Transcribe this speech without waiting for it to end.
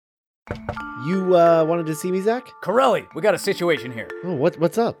You wanted to see me, Zach? Corelli, we got a situation here. Oh,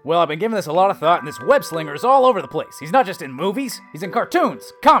 what's up? Well, I've been giving this a lot of thought, and this web slinger is all over the place. He's not just in movies, he's in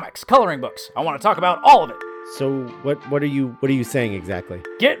cartoons, comics, coloring books. I want to talk about all of it. So what are you saying exactly?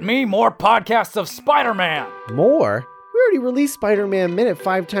 Get me more podcasts of Spider-Man. More? We already released Spider-Man Minute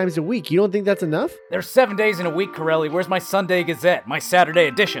 5 times a week. You don't think that's enough? There's 7 days in a week, Corelli. Where's my Sunday Gazette, my Saturday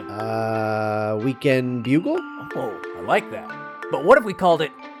edition? Weekend Bugle? Oh, I like that. But what if we called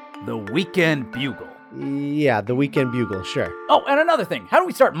it the Weekend Bugle? Yeah, the Weekend Bugle, sure. Oh, and another thing. How do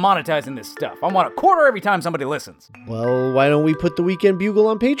we start monetizing this stuff? I want a quarter every time somebody listens. Well, why don't we put the Weekend Bugle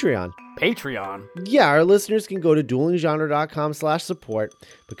on Patreon? Patreon? Yeah, our listeners can go to duelinggenre.com/support,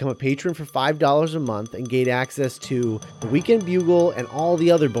 become a patron for $5 a month, and gain access to the Weekend Bugle and all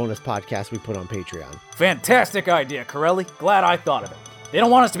the other bonus podcasts we put on Patreon. Fantastic idea, Corelli. Glad I thought of it. They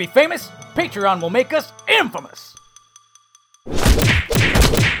don't want us to be famous? Patreon will make us infamous.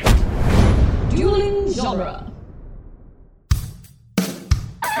 Dueling Genre.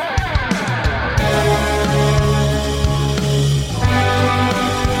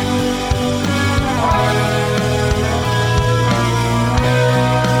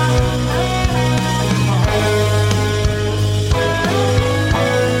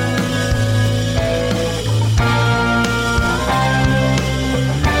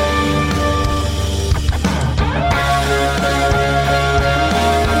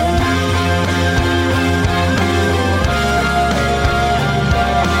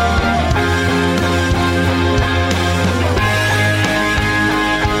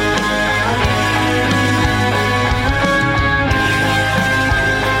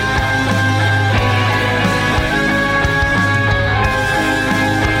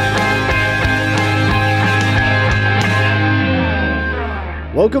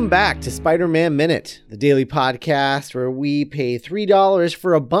 Welcome back to Spider-Man Minute, the daily podcast where we pay $3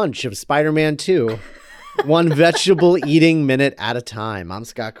 for a bunch of Spider-Man 2, one vegetable eating minute at a time. I'm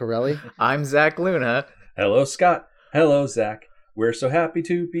Scott Corelli. I'm Zach Luna. Hello, Scott. Hello, Zach. We're so happy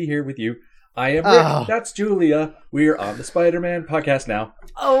to be here with you. I am Rick. Oh. That's Julia. We're on the Spider-Man podcast now.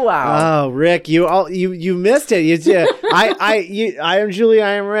 Oh wow! Oh, Rick, you missed it. I am Julia.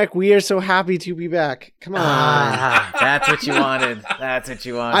 I am Rick. We are so happy to be back. Come on. That's what you wanted. That's what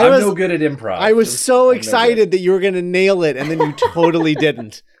you wanted. I'm no good at improv. I was so excited that you were going to nail it, and then you totally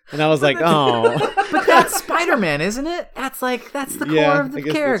didn't. And I was like, oh. But that's Spider-Man, isn't it? That's the core of the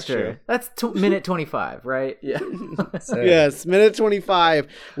character. That's minute 25, right? Yeah. Yes, minute 25,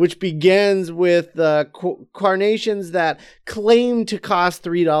 which begins with carnations that claim to cost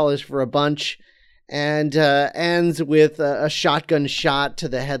 $3 for a bunch, and ends with a shotgun shot to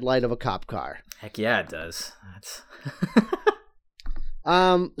the headlight of a cop car. Heck yeah, it does.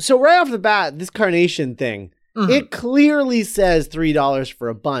 So right off the bat, this carnation thing. Mm-hmm. It clearly says $3 for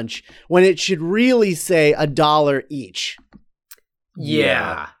a bunch when it should really say $1 each.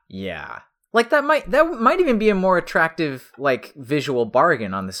 Yeah. Like that might even be a more attractive like visual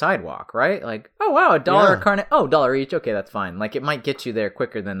bargain on the sidewalk, right? Like, oh wow, $1 $1 each. Okay, that's fine. Like it might get you there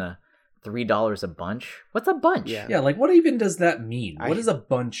quicker than a $3 a bunch. What's a bunch? Yeah, like what even does that mean? What does a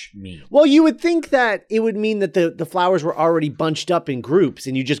bunch mean? Well, you would think that it would mean that the flowers were already bunched up in groups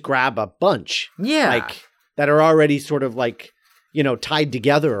and you just grab a bunch. Yeah. Like that are already sort of like, tied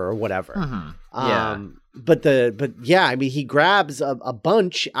together or whatever. Mm-hmm. Yeah. But yeah, I mean, he grabs a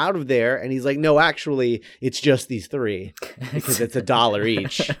bunch out of there and he's like, no, actually, it's just these 3 because it's $1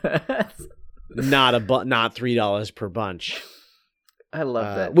 each, not $3 per bunch. I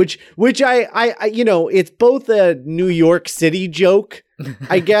love that. Which I it's both a New York City joke,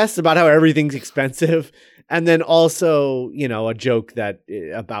 I guess, about how everything's expensive, and then also, a joke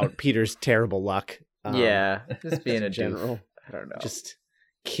about Peter's terrible luck. Just being a general. I don't know. Just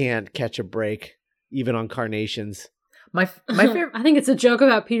can't catch a break, even on carnations. My favorite. I think it's a joke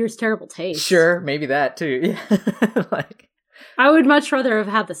about Peter's terrible taste. Sure, maybe that too. Yeah. I would much rather have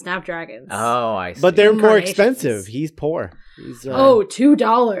had the Snapdragons. Oh, I see. But they're more expensive. He's poor. He's,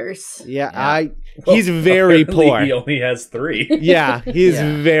 $2. Yeah, he's very poor. He only has 3. Yeah, he's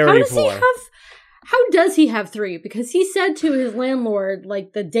very poor. How does he have 3? Because he said to his landlord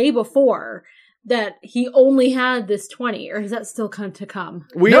like the day before that he only had this 20, or is that still to come?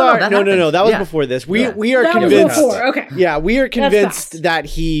 No. That was before this. We are convinced. Was before. Okay. Yeah, we are convinced that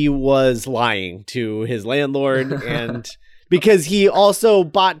he was lying to his landlord and because he also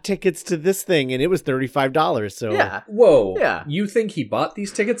bought tickets to this thing, and it was $35. So Yeah. Whoa. Yeah. You think he bought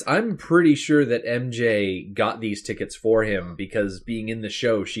these tickets? I'm pretty sure that MJ got these tickets for him because being in the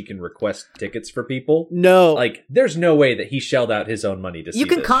show, she can request tickets for people. no, Like, there's no way that he shelled out his own money to see You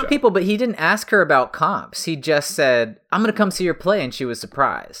can this comp show. people, but he didn't ask her about comps. He just said, I'm going to come see your play, and she was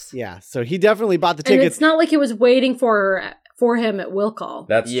surprised. yeah. So he definitely bought the And tickets. it's not like it was waiting for him at will call.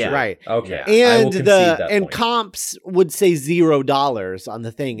 That's Yeah. true. Right. Okay. Yeah. I will And concede the that and point. comps would say $0 on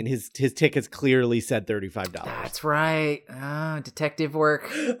the thing, and his tickets clearly said $35. That's right. Oh, detective work.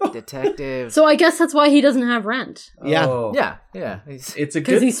 Detective. So I guess that's why he doesn't have rent. Yeah. Oh. yeah. He's- It's a good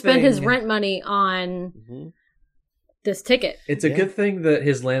Because he spent his thing- rent money on Mhm. this ticket. It's a Yeah. good thing that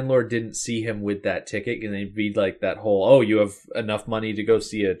his landlord didn't see him with that ticket, and they'd be like that whole, oh, you have enough money to go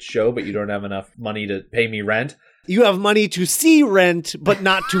see a show, but you don't have enough money to pay me rent. You have money to see rent, but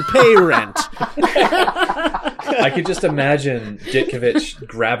not to pay rent. I could just imagine Ditkovich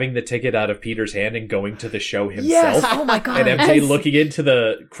grabbing the ticket out of Peter's hand and going to the show himself. Yes. Oh my God. And MJ Yes. looking into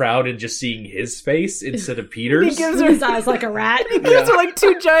the crowd and just seeing his face instead of Peter's. He gives her His eyes like a rat. gives her like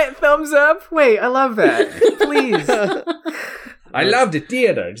 2 giant thumbs up. Wait, I love that. Please. I love the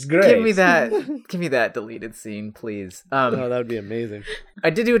theater. It's great. Give me that deleted scene, please. Oh, that would be amazing. I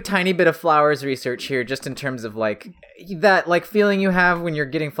did do a tiny bit of flowers research here, just in terms of like that like feeling you have when you're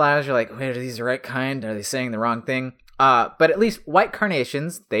getting flowers. You're like, wait, are these the right kind? Are they saying the wrong thing? But at least white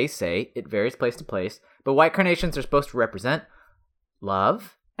carnations, they say, it varies place to place, but white carnations are supposed to represent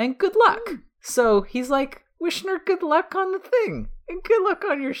love and good luck. So he's like wishing her good luck on the thing and good luck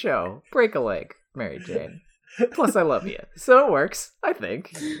on your show. Break a leg, Mary Jane. Plus, I love you. So it works, I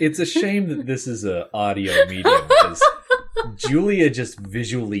think. It's a shame that this is an audio medium because Julia just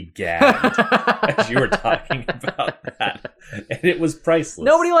visually gagged as you were talking about that, and it was priceless.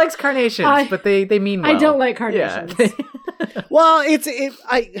 Nobody likes carnations, but they mean well. I don't like carnations. Yeah. Well,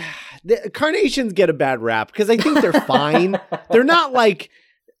 the carnations get a bad rap because I think they're fine. They're not like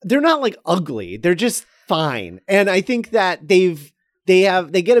ugly. They're just fine. And I think that they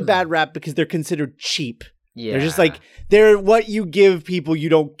get a bad rap because they're considered cheap. Yeah. They're just like, they're what you give people you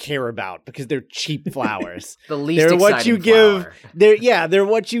don't care about because they're cheap flowers. the least They're exciting what you flower. give. They're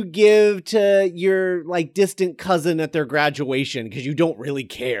what you give to your like distant cousin at their graduation because you don't really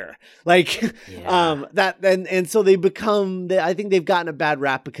care. Like, Yeah. and so they become. I think they've gotten a bad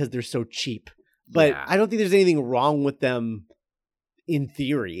rap because they're so cheap. But Yeah. I don't think there's anything wrong with them. In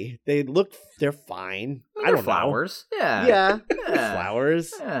theory, they're fine. I They're don't flowers. know. Yeah. Yeah, Yeah.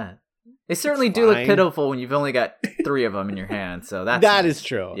 flowers. Yeah. They certainly do look fine. pitiful when you've only got 3 of them in your hand. So that's That nice. is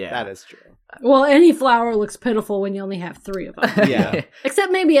true. Yeah. That is true. Well, any flower looks pitiful when you only have 3 of them. Yeah.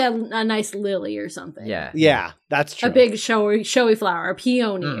 Except maybe a nice lily or something. Yeah. Yeah, that's true. A big showy flower, a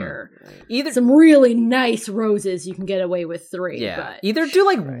peony, Mm. or Either some really nice roses. You can get away with 3. yeah. But Either do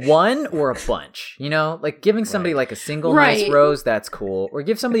like one or a bunch. You know, like giving somebody like a single nice Right. rose, that's cool. Or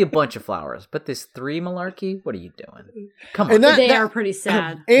give somebody a bunch of flowers. But this 3 malarkey, what are you doing? Come on. And that- they are pretty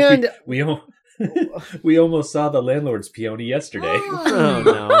sad. and we almost saw the landlord's peony yesterday. oh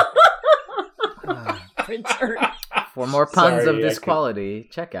no. Richard. For more puns Sorry, of I this could- quality,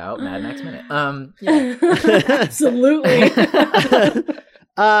 check out Mad Next Minute. Yeah. Absolutely.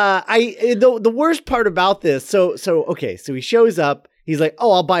 The worst part about this, so he shows up, he's like,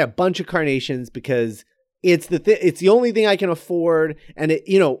 "Oh, I'll buy a bunch of carnations because it's the only thing I can afford, and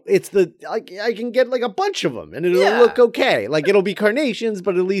I can get like a bunch of them and it'll Yeah. look okay. Like it'll be carnations,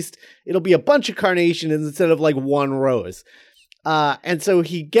 but at least it'll be a bunch of carnations instead of like one rose." And so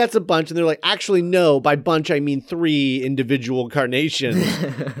he gets a bunch and they're like, "Actually, no, by bunch I mean 3 individual carnations."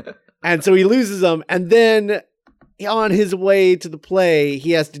 And so he loses them, and then on his way to the play,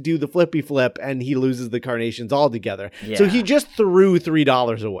 he has to do the flippy flip, and he loses the carnations altogether. So Yeah. he just threw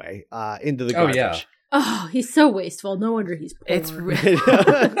 $3 away into the Oh, garbage. yeah. Oh, he's so wasteful. No wonder he's poor. It's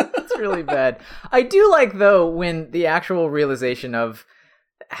it's really bad. I do like though when the actual realization of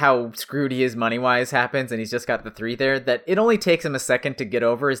how screwed he is money wise happens, and he's just got the 3 there. That it only takes him a second to get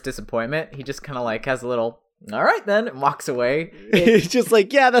over his disappointment. He just kind of like has a little, all right then, and walks away. It's just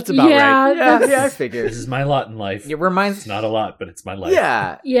like, yeah, that's about right. Yeah, I figured. This is my lot in life. It reminds. It's not a lot, but it's my life.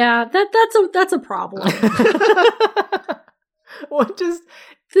 Yeah. Yeah, that's a problem. Well, just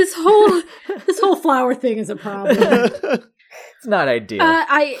This whole flower thing is a problem. it's not ideal.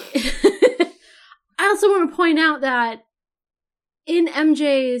 I also want to point out that in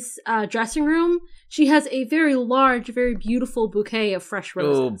MJ's dressing room, she has a very large, very beautiful bouquet of fresh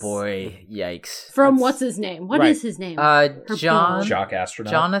roses. Oh boy, yikes! From what's his name? What is Right. his name? John, Jock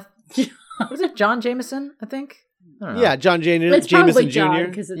astronaut. Jonathan. Was it John Jameson? I think. I don't know. Yeah, John It's probably Jameson John Jr.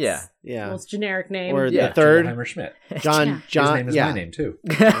 because it's Yeah. Yeah. the most generic name. Or Yeah, the third. Jingleheimer Schmidt. John. His name is my name too.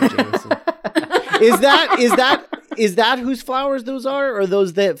 Jameson. Is that whose flowers those are, or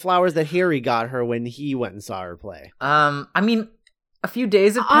those that flowers that Harry got her when he went and saw her play? I mean, a few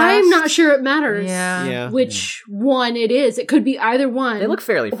days have passed. I'm not sure it matters Yeah. which one it is. It could be either one. They look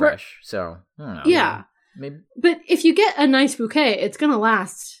fairly Or- fresh, so I don't know. Yeah. Maybe. But if you get a nice bouquet, it's going to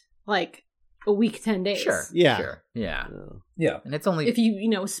last like a week, 10 days. Sure. Yeah. Sure. Yeah. Yeah, And it's only If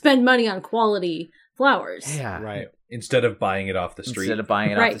you spend money on quality flowers. yeah. Right. instead of buying it off the street. Instead of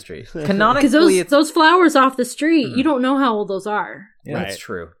buying it off Right. the street. Because Canonically, it's those flowers off the street, Mhm. you don't know how old those are. Yeah. that's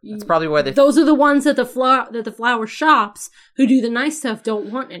true. That's probably why they. Those are the ones that the flower shops who do the nice stuff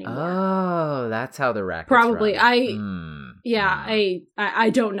don't want anymore. Oh, that's how the rackets Probably. run. I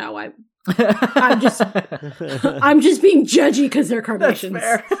don't know. I'm just I'm just being judgy because they're That's carnations.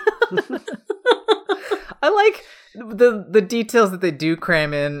 fair. I like the details that they do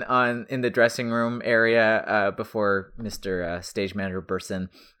cram in the dressing room area before Mr. Stage Manager bursts in.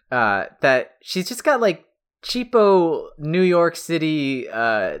 That she's just got like cheapo New York City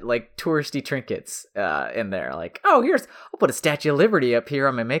like touristy trinkets in there. Like, oh, I'll put a Statue of Liberty up here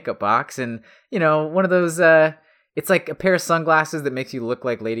on my makeup box, and one of those. It's like a pair of sunglasses that makes you look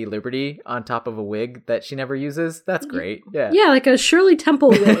like Lady Liberty on top of a wig that she never uses. That's great. Yeah. Yeah, like a Shirley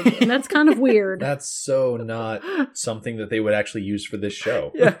Temple wig, and that's kind of weird. That's so not something that they would actually use for this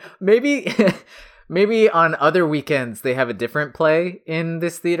show. Yeah, maybe on other weekends they have a different play in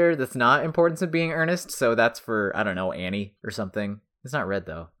this theater that's not Importance of Being Earnest, so that's for, I don't know, Annie or something. It's not red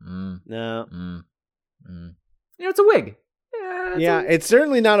though. No. It's a wig. Yeah, it's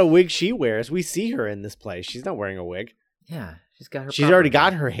certainly not a wig she wears. We see her in this play. She's not wearing a wig. Yeah, she's got her. She's already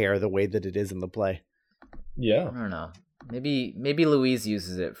got her hair the way that it is in the play. Yeah. I don't know. Maybe Louise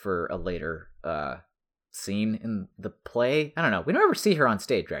uses it for a later scene in the play. I don't know. We don't ever see her on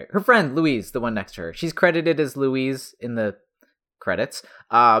stage, right? Her friend Louise, the one next to her, she's credited as Louise in the credits,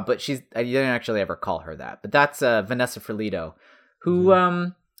 but I didn't actually ever call her that. But that's Vanessa Ferlito, who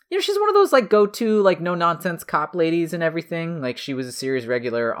she's one of those like go-to like no nonsense cop ladies and everything. Like she was a series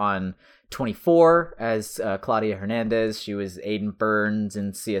regular on 24 as Claudia Hernandez. She was Aiden Burns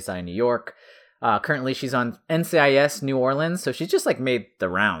in CSI New York. Currently she's on NCIS New Orleans, so she's just like made the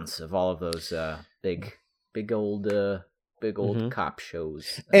rounds of all of those big old cop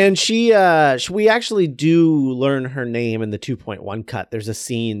shows. And we actually do learn her name in the 2.1 cut. There's a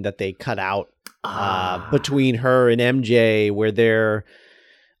scene that they cut out between her and MJ where they're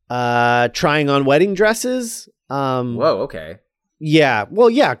trying on wedding dresses. Whoa, okay. Yeah. Well,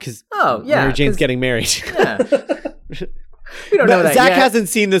 yeah, because Mary Jane's getting married. Yeah. We don't know that Zach yet. hasn't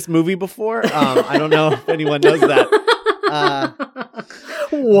seen this movie before. I don't know if anyone knows that.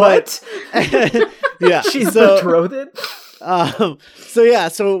 What? Yeah. She's betrothed?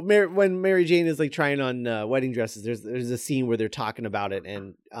 When Mary Jane is like trying on wedding dresses, there's a scene where they're talking about it,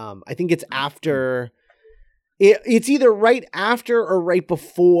 and I think it's after. It's either right after or right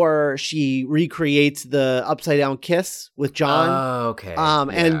before she recreates the upside down kiss with John. Oh, okay.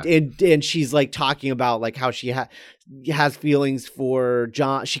 And she's like talking about like how she has feelings for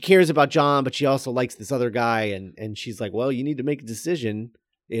John. She cares about John, but she also likes this other guy. And she's like, well, you need to make a decision,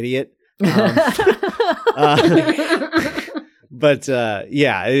 idiot. But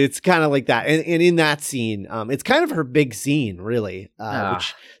yeah, it's kind of like that. And in that scene, it's kind of her big scene, really,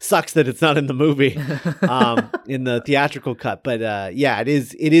 which sucks that it's not in the movie, in the theatrical cut. But yeah, it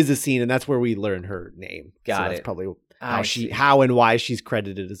is a scene, and that's where we learn her name. That's probably how and why she's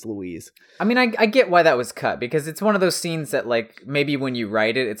credited as Louise. I mean, I get why that was cut, because it's one of those scenes that like maybe when you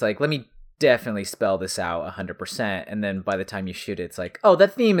write it, it's like, let me definitely spell this out 100%, and then by the time you shoot it, it's like, oh,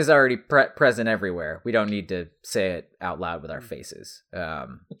 that theme is already present everywhere. We don't need to say it out loud with our faces.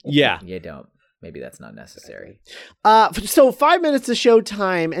 Yeah, you don't. Maybe that's not necessary. So 5 minutes of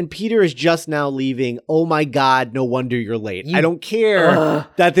showtime, and Peter is just now leaving. Oh my God, no wonder you're late. I don't care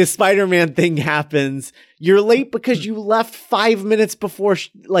that this Spider-Man thing happens. You're late because you left 5 minutes before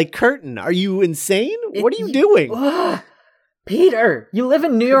curtain. Are you insane? What are you doing? Peter, you live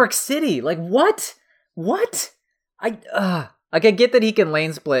in New York City. Like, what? I get that he can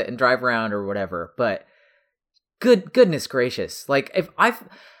lane split and drive around or whatever, but goodness gracious. Like,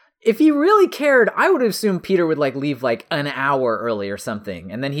 if he really cared, I would assume Peter would like leave like an hour early or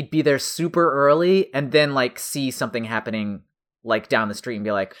something, and then he'd be there super early and then like see something happening like down the street and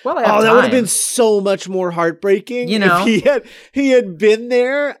be like, well, I have time. That would have been so much more heartbreaking. If he had been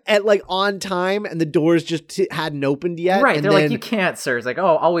there at like on time and the doors just hadn't opened yet. Right. They're like, you can't, sir. It's like,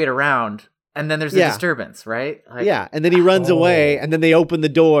 oh, I'll wait around. And then there's a disturbance, right? Like, yeah. And then he runs away, and then they open the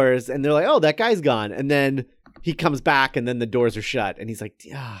doors and they're like, oh, that guy's gone. And then he comes back and then the doors are shut and he's like,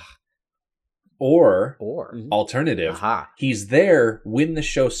 ah. Or Mm-hmm. alternative, Aha. he's there when the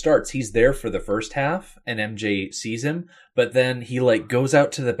show starts. He's there for the first half, and MJ sees him, but then he like goes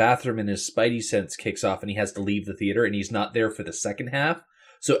out to the bathroom and his spidey sense kicks off, and he has to leave the theater, and he's not there for the second half.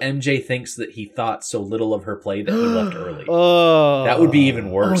 So MJ thinks that he thought so little of her play that he left early. Oh, That would be even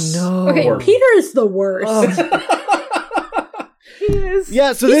worse. Oh, no. Okay, Or- Peter is the worst. He is.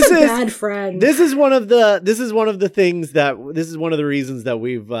 Yeah, so He's this a is bad friend. this is one of the reasons that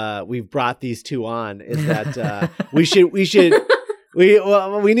we've brought these two on is that we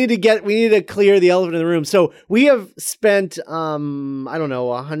need to clear the elephant in the room. So we have spent I don't know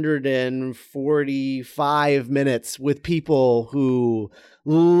 145 minutes with people who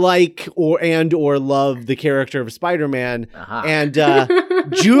like or love the character of Spider-Man, Aha. and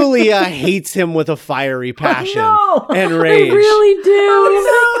Julia hates him with a fiery passion Oh, no. and I rage. really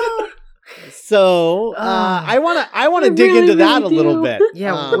do. So I want to I dig really, into that really a little do. bit.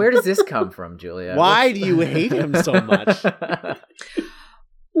 Yeah, where does this come from, Julia? Why do you hate him so much?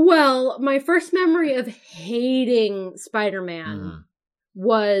 Well, my first memory of hating Spider-Man Mhm.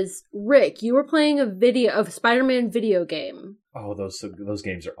 was Rick. You were playing a Spider-Man video game. Oh, those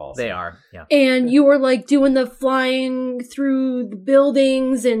games are awesome. They are, yeah. And you were like doing the flying through the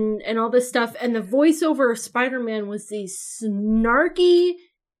buildings and all this stuff. And the voiceover of Spider-Man was these snarky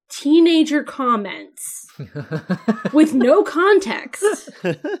teenager comments with no context.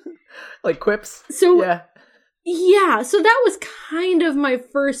 Like quips? So Yeah. so that was kind of my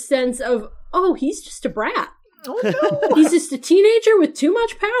first sense of, oh, he's just a brat. Oh, no. He's just a teenager with too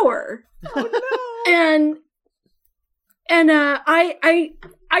much power. Oh, no. And I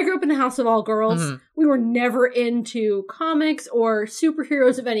grew up in a house of all girls. Mhm. We were never into comics or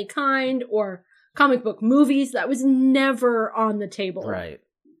superheroes of any kind or comic book movies. That was never on the table. Right.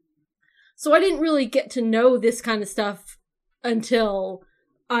 So I didn't really get to know this kind of stuff until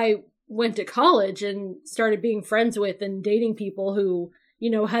I went to college and started being friends with and dating people who,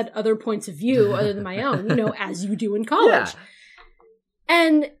 had other points of view other than my own, as you do in college. Yeah.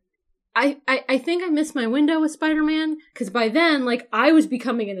 And I think I missed my window with Spider-Man because by then, I was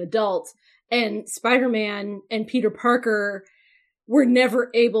becoming an adult and Spider-Man and Peter Parker were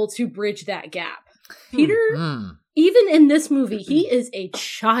never able to bridge that gap. Peter, Mm. even in this movie, he is a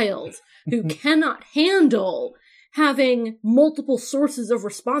child who cannot handle having multiple sources of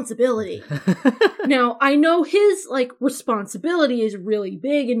responsibility. Now, I know his, responsibility is really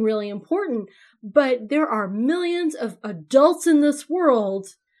big and really important, but there are millions of adults in this world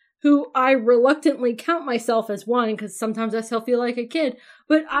who I reluctantly count myself as one, because sometimes I still feel like a kid,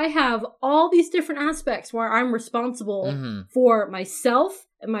 but I have all these different aspects where I'm responsible Mhm. for myself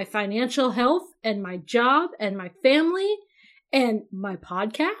and my financial health and my job and my family and my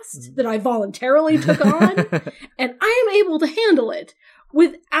podcast that I voluntarily took on, and I am able to handle it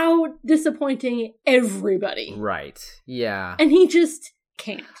without disappointing everybody. Right. Yeah. And he just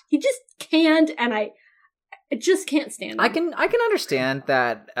can't. He just can't, and I just can't stand him. I can understand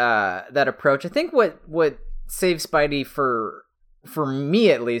that that approach. I think what saves Spidey for me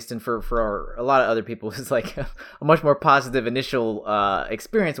at least, and for a lot of other people, is a much more positive initial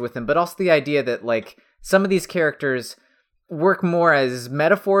experience with him, but also the idea that some of these characters work more as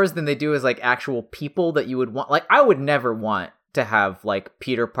metaphors than they do as actual people that you would want. I would never want to have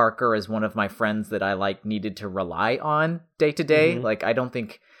Peter Parker as one of my friends that I needed to rely on day to day. Mhm. I don't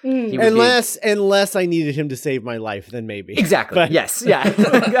think Mm. he would Unless I needed him to save my life, then maybe. Exactly. But- Yes. Yeah.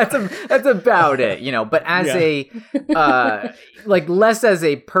 That's about it. But as a less as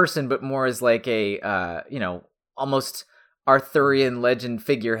a person, but more as a almost Arthurian legend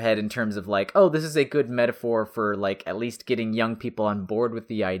figurehead in terms of oh, this is a good metaphor for at least getting young people on board with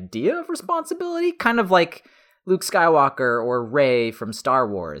the idea of responsibility, kind of like Luke Skywalker or Rey from Star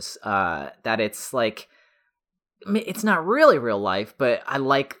Wars. That it's it's not really real life, but I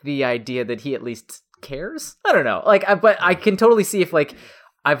like the idea that he at least cares. I don't know. But I can totally see if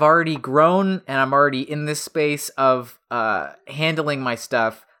I've already grown and I'm already in this space of handling my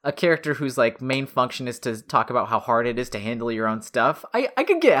stuff. A character whose main function is to talk about how hard it is to handle your own stuff. I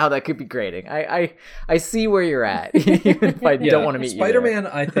could get how that could be grating. I see where you're at, even if I don't want to meet Spider-Man,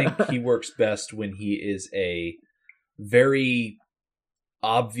 I think he works best when he is a very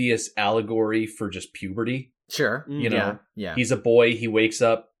obvious allegory for just puberty. Sure. You know, Yeah. He's a boy. He wakes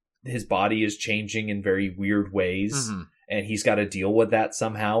up. His body is changing in very weird ways. Mhm. And he's got to deal with that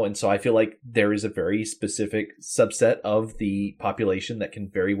somehow. And so I feel like there is a very specific subset of the population that can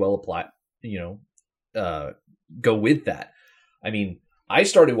very well apply, go with that. I mean, I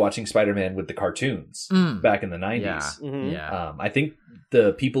started watching Spider-Man with the cartoons back in the 90s. Yeah. Mhm. Yeah. I think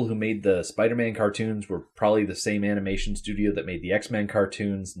the people who made the Spider-Man cartoons were probably the same animation studio that made the X-Men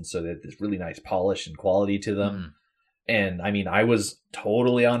cartoons, and so they had this really nice polish and quality to them. And I mean, I was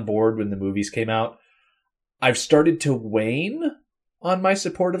totally on board when the movies came out. I've started to wane on my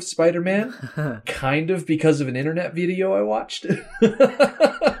support of Spider-Man, kind of because of an internet video I watched,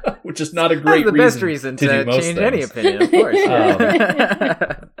 which is not a great That's the best reason reason to do most change things. any opinion, of course.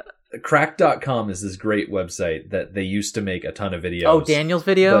 Crack.com is this great website that they used to make a ton of videos. Oh, Daniel's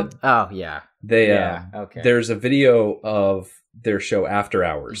video? But Oh, yeah. They, Yeah, okay. There's a video of their show After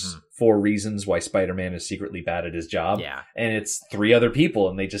Hours, 4 reasons why Spider-Man is secretly bad at his job. Yeah. And it's 3 other people,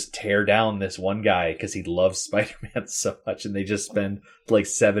 and they just tear down this one guy because he loves Spider-Man so much, and they just spend like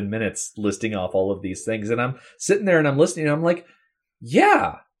 7 minutes listing off all of these things. And I'm sitting there and I'm listening, and I'm like,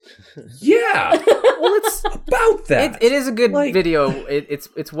 yeah. Well, it's about that. It is a good Like- video.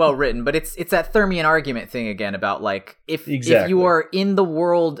 It's well written, but it's that Thermian argument thing again about like if Exactly. you are in the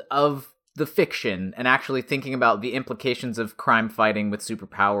world of the fiction and actually thinking about the implications of crime fighting with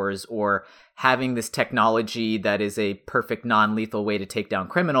superpowers or having this technology that is a perfect non-lethal way to take down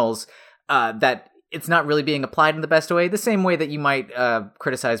criminals, that it's not really being applied in the best way, the same way that you might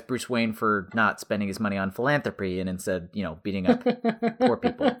criticize Bruce Wayne for not spending his money on philanthropy and instead, beating up poor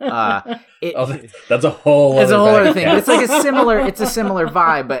people. That's a whole It's a whole other bag thing. of It's like it's a similar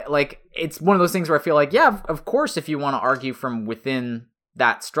vibe, but like it's one of those things where I feel like, yeah, of course, if you want to argue from within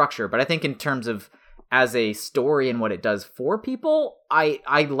that structure, but I think in terms of as a story and what it does for people, I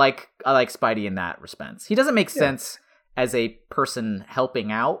like Spidey in that respect. He doesn't make sense as a person helping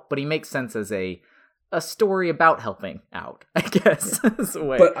out, but he makes sense as a story about helping out, I guess. Is the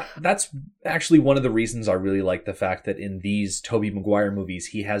way. But that's actually one of the reasons I really like the fact that in these Tobey Maguire movies,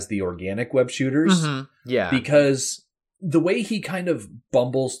 he has the organic web shooters. Yeah. Because the way he kind of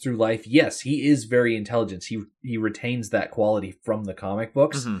bumbles through life, yes, he is very intelligent. He retains that quality from the comic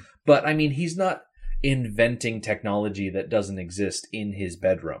books. But, I mean, he's not inventing technology that doesn't exist in his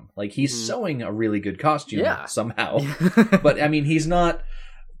bedroom. Like, he's sewing a really good costume somehow. But, I mean, he's not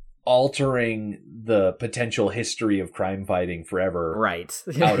altering the potential history of crime fighting forever right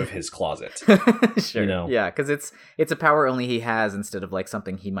out of his closet. Sure. Yeah, because it's a power only he has instead of like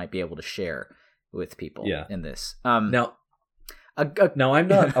something he might be able to share with people in this. Now I'm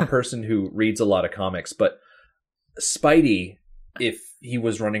not a person who reads a lot of comics, but Spidey, if he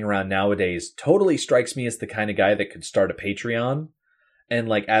was running around nowadays, totally strikes me as the kind of guy that could start a Patreon. And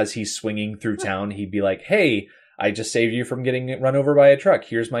like as he's swinging through town, he'd be like, "Hey, I just saved you from getting run over by a truck.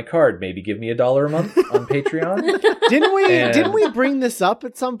 Here's my card. Maybe give me $1 a month on Patreon." Didn't we bring this up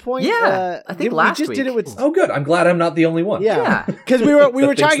at some point? Yeah, I think last we just week. did it with. Oh, good. I'm glad I'm not the only one. Yeah, because we were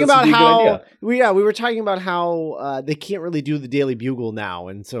Thinks talking this about would be a good how idea. we were talking about how they can't really do the Daily Bugle now,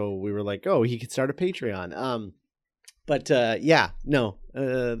 and so we were like, oh, he could start a Patreon. That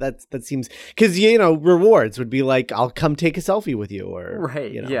seems because rewards would be like, I'll come take a selfie with you, or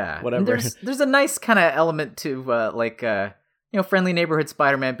whatever. And there's a nice kind of element to friendly neighborhood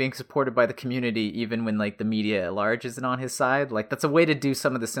Spider-Man being supported by the community, even when like the media at large isn't on his side. Like that's a way to do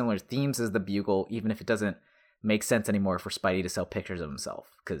some of the similar themes as the Bugle, even if it doesn't make sense anymore for Spidey to sell pictures of himself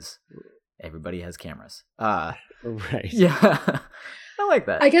because everybody has cameras. Right. Yeah. I like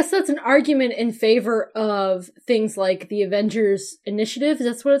that. I guess that's an argument in favor of things like the Avengers Initiative.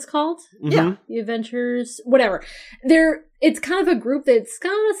 That's what it's called. Yeah. The Avengers, whatever. It's kind of a group that's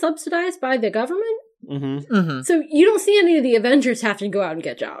kind of subsidized by the government. So you don't see any of the Avengers having to go out and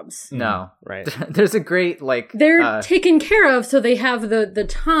get jobs. No. Right. There's a great they're taken care of, so they have the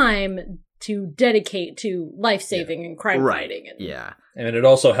time to dedicate to life saving and crime fighting. And, And it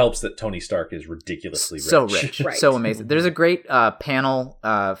also helps that Tony Stark is ridiculously rich. So rich. Right. So amazing. There's a great panel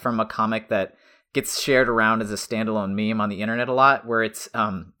from a comic that gets shared around as a standalone meme on the internet a lot, where it's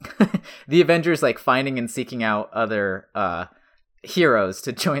the Avengers like finding and seeking out other heroes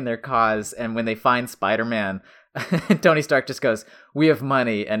to join their cause, and when they find Spider-Man, Tony Stark just goes, "We have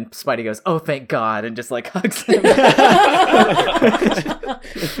money," and Spidey goes, "Oh, thank God," and just like hugs him.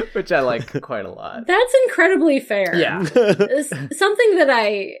 Which I like quite a lot. That's incredibly fair. Yeah. Something that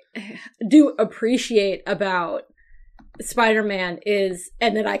I do appreciate about Spider-Man is,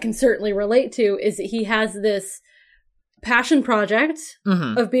 and that I can certainly relate to, is that he has this passion project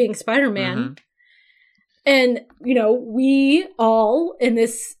of being Spider-Man. And, we all in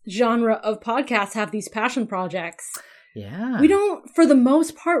this genre of podcasts have these passion projects. Yeah. We don't, for the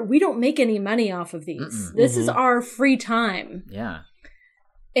most part, we don't make any money off of these. This is our free time. Yeah.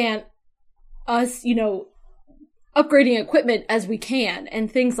 And us, upgrading equipment as we can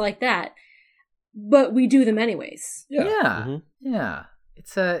and things like that. But we do them anyways. Yeah. Yeah.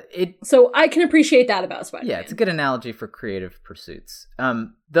 So I can appreciate that about Spider-Man. Yeah, it's a good analogy for creative pursuits.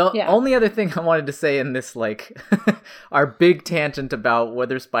 The only other thing I wanted to say in this, like, our big tangent about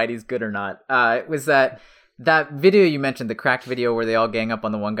whether Spidey's good or not, was that video you mentioned, the cracked video where they all gang up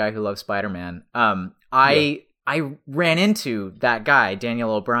on the one guy who loves Spider-Man. I ran into that guy,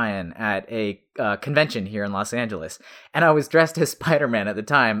 Daniel O'Brien, at a convention here in Los Angeles, and I was dressed as Spider-Man at the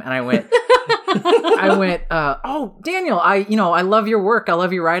time, and I went, oh, Daniel, I love your work. I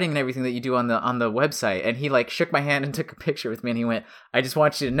love your writing and everything that you do on the website. And he like shook my hand and took a picture with me, and he went, I just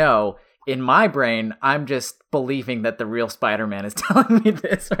want you to know, in my brain, I'm just believing that the real Spider-Man is telling me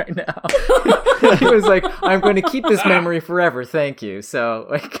this right now. He was like, I'm going to keep this memory forever. Thank you. So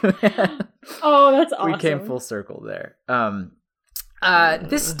like, oh, that's awesome. We came full circle there.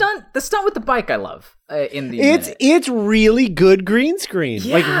 The stunt with the bike, I love. It's really good green screen.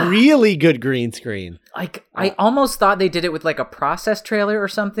 Yeah. Like really good green screen. Like I almost thought they did it with like a process trailer or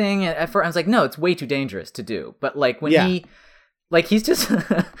something. And at first I was like, no, it's way too dangerous to do. But like when he's just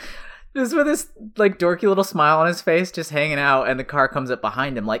just with this like dorky little smile on his face, just hanging out, and the car comes up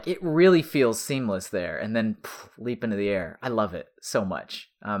behind him, like it really feels seamless there. And then leap into the air. I love it so much.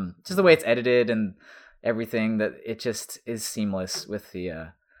 Just the way it's edited and everything, that it just is seamless with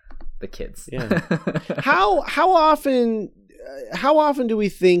the kids. Yeah. How often do we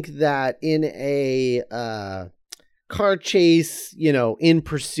think that in a car chase, in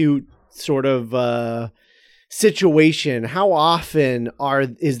pursuit sort of situation, how often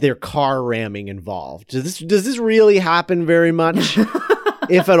is there car ramming involved? Does this really happen very much?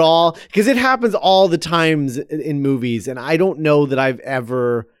 If at all? Because it happens all the times in movies, and I don't know that I've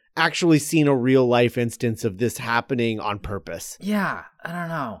ever actually seen a real life instance of this happening on purpose. Yeah, I don't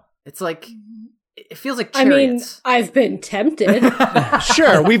know. It's like, it feels like chariots. I mean, I've been tempted.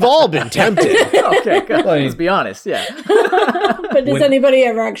 Sure, we've all been tempted. Okay, good. Let's be honest, yeah. But does anybody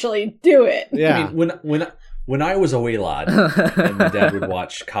ever actually do it? Yeah. I mean, when I was a wee lad and my dad would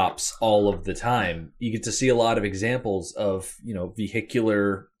watch Cops all of the time, you get to see a lot of examples of,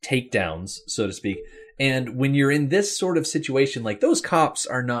 vehicular takedowns, so to speak. And when you're in this sort of situation, like those cops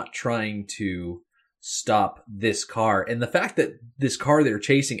are not trying to stop this car. And the fact that this car they're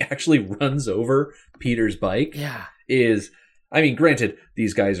chasing actually runs over Peter's bike is, I mean, granted,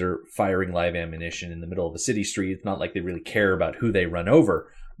 these guys are firing live ammunition in the middle of a city street. It's not like they really care about who they run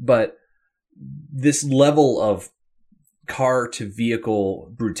over. But this level of car to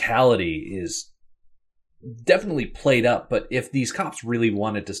vehicle brutality is definitely played up. But if these cops really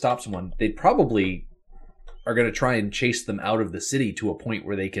wanted to stop someone, they'd probably are going to try and chase them out of the city to a point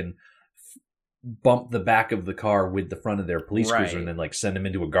where they can bump the back of the car with the front of their police cruiser and then like send them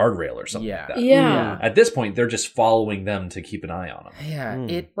into a guardrail or something like that. Yeah. At this point, they're just following them to keep an eye on them.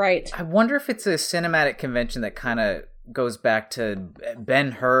 Yeah. Right. I wonder if it's a cinematic convention that kind of goes back to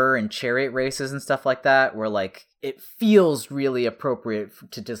Ben-Hur and chariot races and stuff like that, where like it feels really appropriate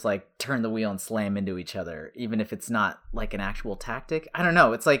to just like turn the wheel and slam into each other, even if it's not like an actual tactic. I don't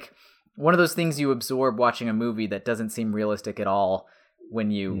know. It's like one of those things you absorb watching a movie that doesn't seem realistic at all when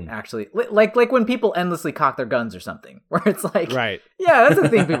you actually like when people endlessly cock their guns or something, where it's like, right, yeah, that's a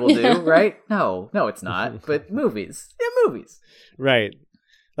thing people do, right? No, it's not. But movies, right.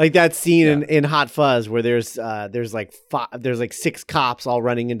 Like that scene in Hot Fuzz where there's like 6 cops all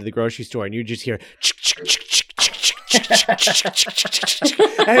running into the grocery store, and you just hear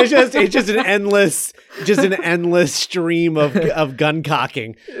and it's just an endless stream of gun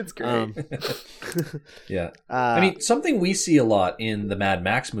cocking. It's great. Yeah. I mean, something we see a lot in the Mad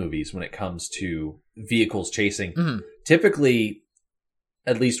Max movies when it comes to vehicles chasing, typically,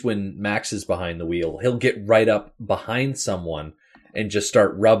 at least when Max is behind the wheel, he'll get right up behind someone and just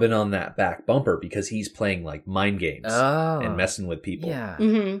start rubbing on that back bumper because he's playing like mind games and messing with people. Yeah.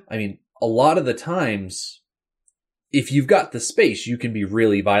 Mm-hmm. I mean, a lot of the times, if you've got the space, you can be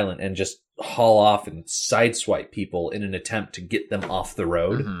really violent and just haul off and sideswipe people in an attempt to get them off the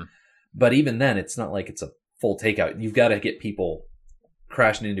road. Mm-hmm. But even then, it's not like it's a full takeout. You've got to get people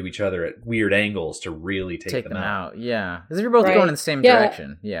crashing into each other at weird angles to really take them out. Yeah. Because if you're both going in the same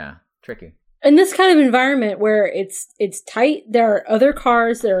direction. Yeah. Tricky. In this kind of environment where it's tight, there are other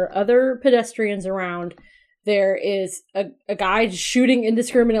cars, there are other pedestrians around. There is a guy shooting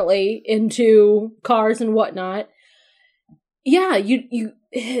indiscriminately into cars and whatnot. Yeah,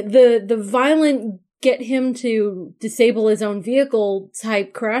 the violent get him to disable his own vehicle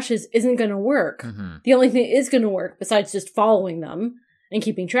type crashes isn't going to work. Mm-hmm. The only thing that is going to work, besides just following them and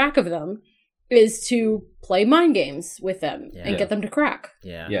keeping track of them, is to play mind games with them and get them to crack.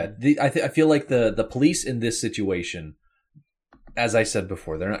 Yeah. Yeah. I feel like the police in this situation as I said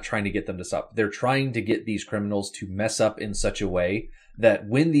before, they're not trying to get them to stop. They're trying to get these criminals to mess up in such a way that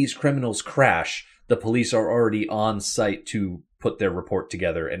when these criminals crash, the police are already on site to put their report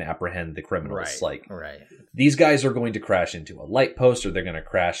together and apprehend the criminals. Right. These guys are going to crash into a light post, or they're going to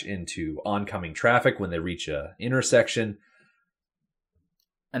crash into oncoming traffic when they reach a intersection.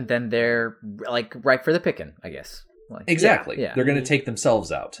 And then they're like ripe for the picking, I guess. Like, Exactly. Yeah. They're going to take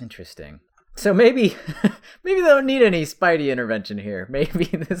themselves out. Interesting. So maybe they don't need any Spidey intervention here. Maybe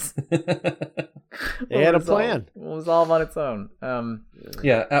this They had a plan. Will resolve on its own.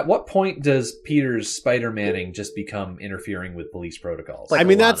 Yeah. At what point does Peter's Spider-Manning just become interfering with police protocols? Like, I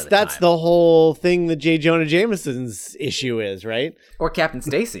mean, a lot of that's the the time. whole thing that J. Jonah Jameson's issue is, right? Or Captain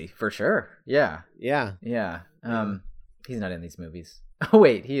Stacy, for sure. Yeah. Yeah. Yeah. He's not in these movies. Oh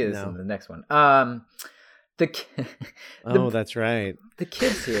wait, he is No. in the next one. That's right. The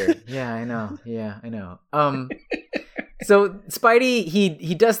kids here. Yeah, I know. Yeah, I know. So Spidey,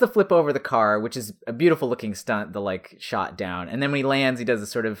 he does the flip over the car, which is a beautiful looking stunt, the like shot down. And then when he lands, he does a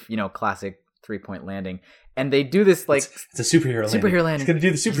sort of, classic 3-point landing. And they do this like it's a superhero landing. He's going to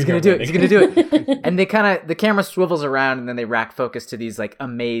do the superhero landing. He's gonna do it. And they the camera swivels around and then they rack focus to these like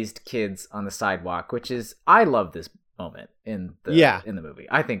amazed kids on the sidewalk, which is, I love this moment in the movie.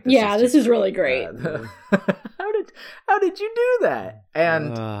 I think this is really great. How did you do that?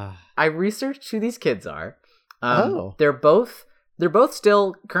 And I researched who these kids are. They're both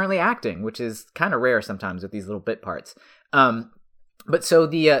still currently acting, which is kind of rare sometimes with these little bit parts. But so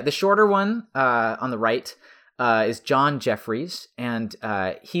the shorter one on the right is John Jeffries, and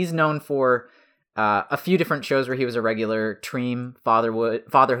he's known for a few different shows where he was a regular: Treem,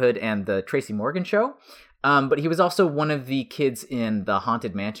 Fatherhood, and the Tracy Morgan Show. But he was also one of the kids in the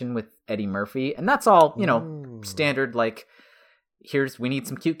Haunted Mansion with Eddie Murphy, and that's all standard. Like, we need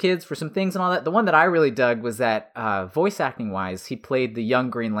some cute kids for some things and all that. The one that I really dug was that voice acting wise, he played the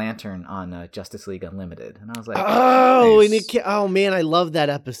young Green Lantern on Justice League Unlimited, and I was like, oh man, I love that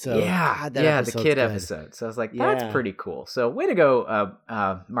episode. God, that the episode's kid good. episode. So I was like, that's pretty cool. So way to go,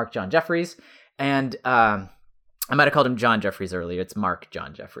 Mark John Jeffries, and I might have called him John Jeffries earlier. It's Mark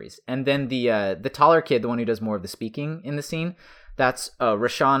John Jeffries. And then the taller kid, the one who does more of the speaking in the scene, that's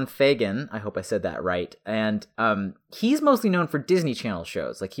Rashawn Fagan. I hope I said that right. And he's mostly known for Disney Channel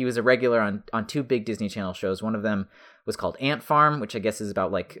shows. Like, he was a regular on 2 big Disney Channel shows. One of them was called Ant Farm, which I guess is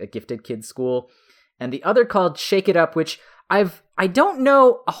about like a gifted kids school. And the other called Shake It Up, which I don't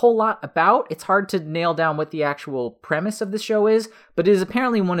know a whole lot about. It's hard to nail down what the actual premise of the show is, but it is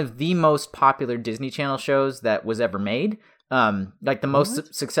apparently one of the most popular Disney Channel shows that was ever made. Like the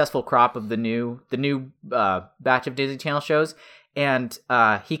most successful crop of the new batch of Disney Channel shows. And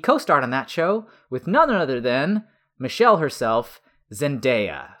he co-starred on that show with none other than Michelle herself,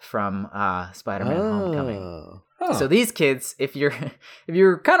 Zendaya from Spider-Man Homecoming. So these kids, if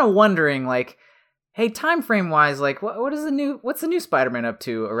you're kind of wondering, like, hey, time frame wise, like, what's the new Spider-Man up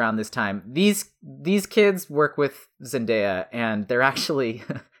to around this time? These kids work with Zendaya, and they're actually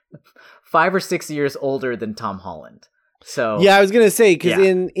 5 or 6 years older than Tom Holland. So yeah, I was gonna say, because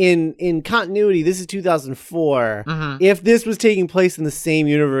in continuity, this is 2004. Mhm. If this was taking place in the same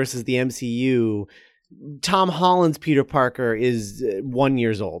universe as the MCU, Tom Holland's Peter Parker is 1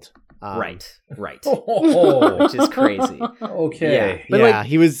 year old. Right. Oh, Which is crazy. okay. Yeah. But yeah,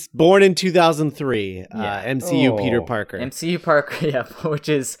 he was born in 2003. Yeah. MCU Peter Oh. Parker. MCU Parker, yeah, which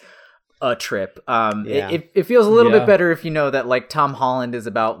is a trip. Yeah. It feels a little Yeah. bit better if you know that like Tom Holland is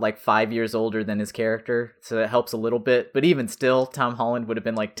about like 5 years older than his character, so that helps a little bit. But even still, Tom Holland would have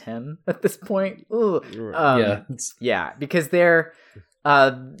been like 10 at this point. Ugh. Yeah, because they're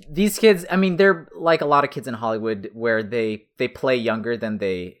these kids. I mean, they're like a lot of kids in Hollywood where they play younger than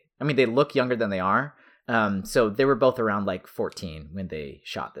they look younger than they are. So they were both around like 14 when they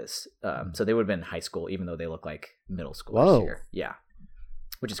shot this. So they would have been in high school, even though they look like middle schoolers Whoa. here. Yeah.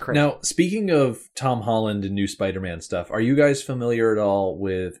 Which is crazy. Now, speaking of Tom Holland and new Spider-Man stuff, are you guys familiar at all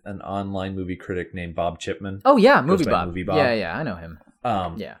with an online movie critic named Bob Chipman? Oh yeah, Goes Movie by Bob. Movie Bob. Yeah, I know him.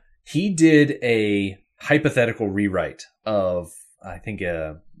 Yeah. He did a hypothetical rewrite of, I think,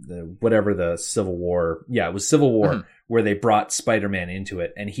 the Civil War. Yeah, it was Civil War, Mhm. where they brought Spider-Man into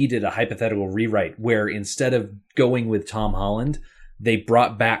it, and he did a hypothetical rewrite where instead of going with Tom Holland, they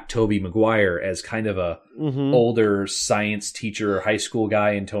brought back Tobey Maguire as kind of a Mhm. older science teacher, high school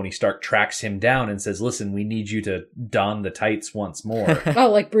guy, and Tony Stark tracks him down and says, "Listen, we need you to don the tights once more." Oh,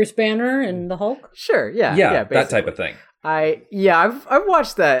 like Bruce Banner and the Hulk? Sure. Yeah. that basically. type of thing. I've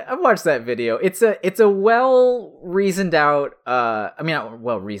watched that. I've watched that video. It's a well reasoned out. I mean, not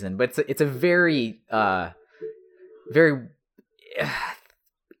well reasoned, but it's a very very.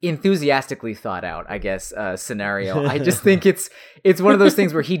 enthusiastically thought out, I guess, scenario. I just think it's one of those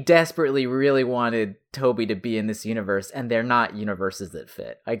things where he desperately really wanted Tobey to be in this universe, and they're not universes that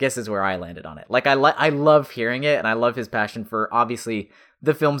fit, I guess, is where I landed on it. Like, I love hearing it, and I love his passion for, obviously,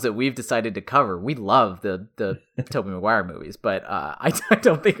 the films that we've decided to cover. We love the Tobey Maguire movies, but I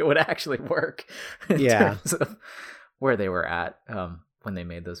don't think it would actually work in terms of where they were at when they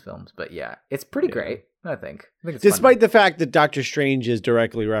made those films. But yeah, it's pretty great. I think it's despite the fact that Doctor Strange is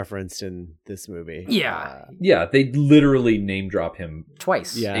directly referenced in this movie. Yeah. Yeah, they literally name drop him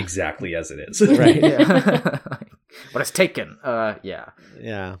twice. Yeah. Exactly as it is. Right. But it's taken. Yeah.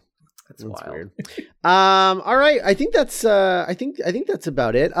 Yeah. That's wild. Weird. All right. I think that's I think that's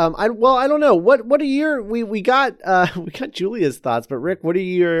about it. I don't know. What are your we got Julia's thoughts, but Rick, what are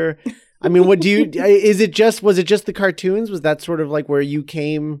your what do you was it just the cartoons? Was that sort of like where you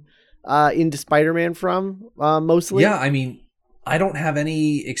came into Spider-Man from mostly? Yeah, I don't have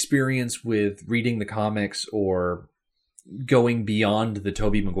any experience with reading the comics or going beyond the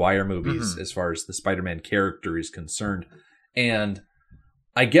Tobey Maguire movies as far as the Spider-Man character is concerned. And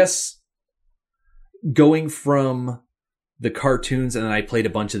I guess going from the cartoons, and then I played a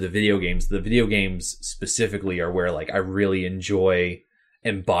bunch of the video games. The video games specifically are where like I really enjoy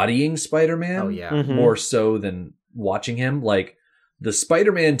embodying Spider-Man. Oh yeah. More so than watching him. Like the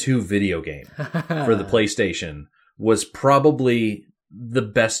Spider-Man 2 video game for the PlayStation was probably the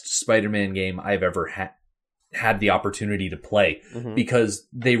best Spider-Man game I've ever had the opportunity to play, because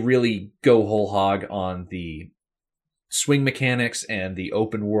they really go whole hog on the swing mechanics and the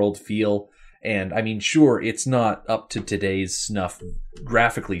open world feel. And sure, it's not up to today's snuff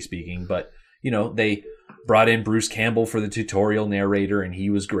graphically speaking, but they brought in Bruce Campbell for the tutorial narrator, and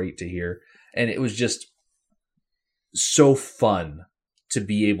he was great to hear. And it was just so fun to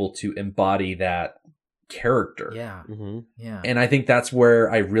be able to embody that character. Yeah. Yeah. And I think that's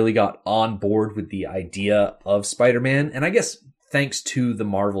where I really got on board with the idea of Spider-Man. And I guess thanks to the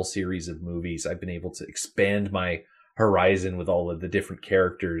Marvel series of movies, I've been able to expand my horizon with all of the different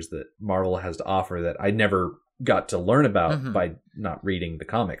characters that Marvel has to offer that I never got to learn about by not reading the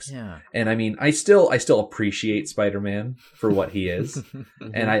comics. Yeah. And I still appreciate Spider-Man for what he is.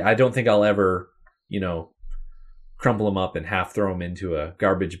 And I don't think I'll ever, crumple him up and half throw him into a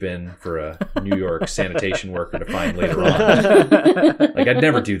garbage bin for a New York sanitation worker to find later on. Like, I'd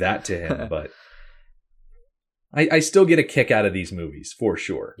never do that to him, but I still get a kick out of these movies for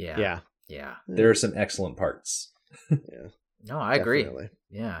sure. Yeah. There are some excellent parts. Yeah. No, I agree. Definitely.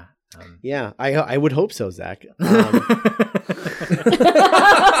 Yeah. Yeah, I would hope so, Zach.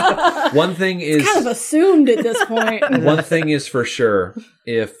 One thing is kind of assumed at this point. One thing is for sure,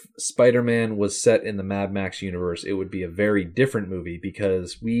 if Spider-Man was set in the Mad Max universe, it would be a very different movie,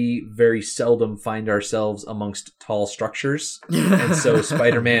 because we very seldom find ourselves amongst tall structures. And so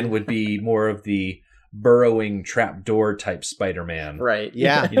Spider-Man would be more of the burrowing trapdoor type Spider-Man. Right.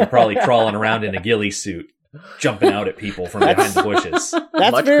 Yeah. Probably crawling around in a ghillie suit, jumping out at people from behind the bushes.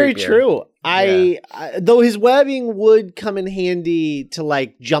 That's Much very creepier. true. I though his webbing would come in handy to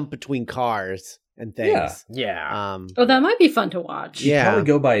like jump between cars and things. Yeah. Oh, that might be fun to watch. He'd Yeah. probably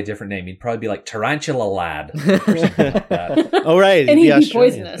go by a different name. He'd probably be like Tarantula Lad or something like that. Oh right, And he'd be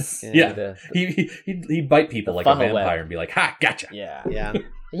Australian. poisonous. Yeah. He'd bite people like a funnel vampire web. and be like, "Ha, gotcha." Yeah. Yeah.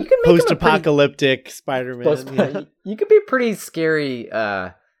 You can make Post-apocalyptic Spider-Man. Yeah. You could be a pretty scary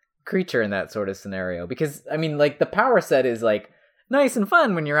creature in that sort of scenario, because like the power set is like nice and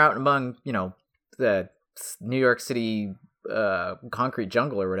fun when you're out among the New York City concrete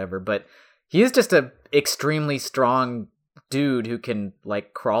jungle or whatever, but he is just a extremely strong dude who can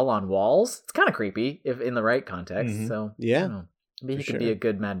like crawl on walls. It's kind of creepy if in the right context. So Yeah, I don't know. Maybe he for could be sure. a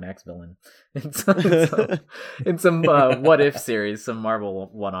good Mad Max villain in some What If series, some Marvel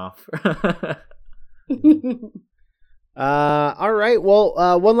one-off. All right.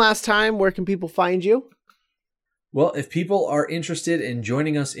 Well, one last time, where can people find you? Well, if people are interested in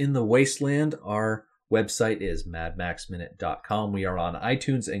joining us in the wasteland, our website is madmaxminute.com. We are on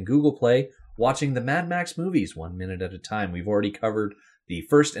iTunes and Google Play, watching the Mad Max movies 1 minute at a time. We've already covered the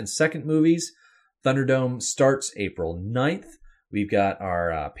first and second movies. Thunderdome starts April 9th. We've got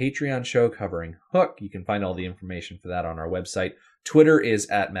our Patreon show covering Hook. You can find all the information for that on our website. Twitter is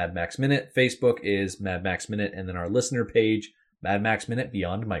at Mad Max Minute. Facebook is Mad Max Minute. And then our listener page, Mad Max Minute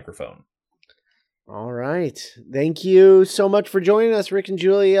Beyond Microphone. All right. Thank you so much for joining us, Rick and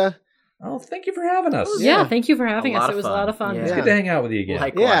Julia. Oh, thank you for having us. Yeah, thank you for having A us. lot It of was a fun. lot of fun. Yeah. It's good to hang out with you again.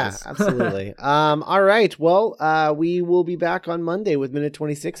 Likewise. Yeah, absolutely. All right. Well, we will be back on Monday with Minute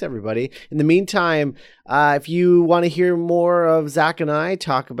 26, everybody. In the meantime, if you want to hear more of Zach and I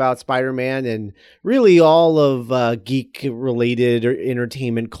talk about Spider-Man and really all of geek-related or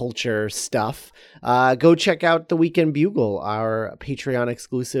entertainment culture stuff, go check out the Weekend Bugle, our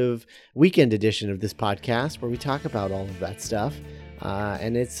Patreon-exclusive weekend edition of this podcast, where we talk about all of that stuff.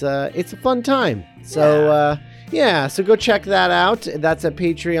 And it's a fun time. So, so go check that out. That's at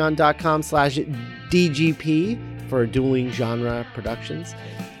patreon.com/DGP for Dueling Genre Productions.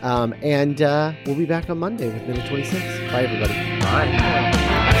 And we'll be back on Monday with Minute 26. Bye, everybody. Bye.